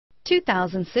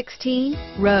2016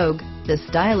 Rogue. The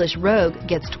stylish Rogue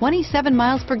gets 27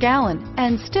 miles per gallon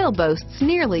and still boasts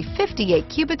nearly 58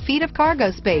 cubic feet of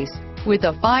cargo space. With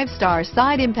a 5-star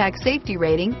side impact safety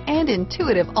rating and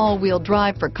intuitive all-wheel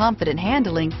drive for confident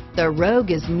handling, the Rogue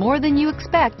is more than you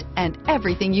expect and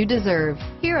everything you deserve.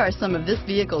 Here are some of this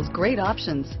vehicle's great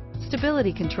options: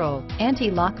 stability control,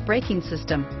 anti-lock braking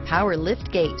system, power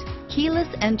liftgate, keyless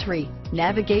entry,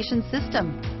 navigation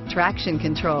system, traction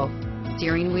control,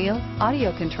 steering wheel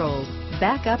audio controls,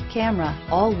 backup camera,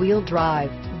 all-wheel drive,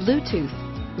 Bluetooth,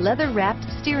 leather-wrapped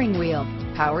steering wheel,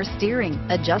 power steering,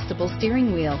 adjustable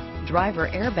steering wheel, driver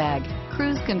airbag,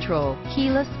 cruise control,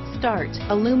 keyless start,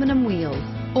 aluminum wheels,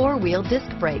 4-wheel disc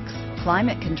brakes,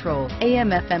 climate control,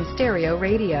 AM/FM stereo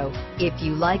radio. If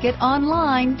you like it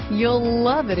online, you'll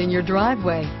love it in your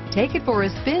driveway. Take it for a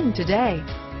spin today.